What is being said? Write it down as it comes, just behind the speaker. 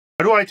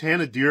How do I tan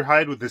a deer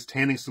hide with this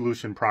tanning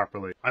solution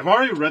properly? I've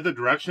already read the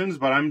directions,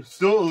 but I'm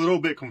still a little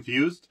bit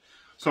confused.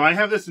 So I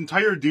have this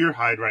entire deer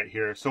hide right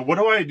here. So what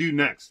do I do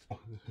next?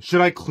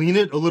 Should I clean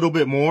it a little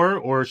bit more,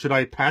 or should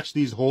I patch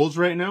these holes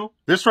right now?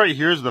 This right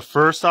here is the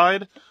fur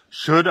side.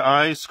 Should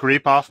I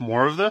scrape off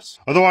more of this?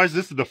 Otherwise,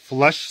 this is the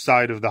flesh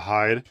side of the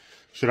hide.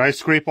 Should I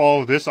scrape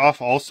all of this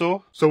off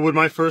also? So would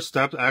my first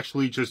step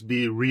actually just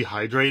be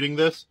rehydrating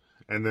this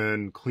and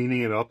then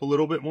cleaning it up a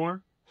little bit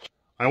more?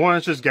 I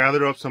want to just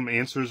gather up some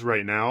answers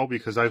right now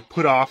because I've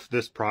put off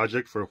this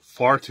project for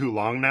far too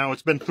long now.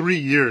 It's been 3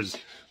 years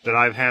that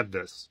I've had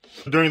this.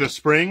 During the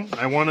spring,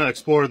 I want to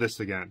explore this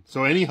again.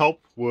 So any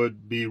help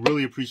would be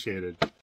really appreciated.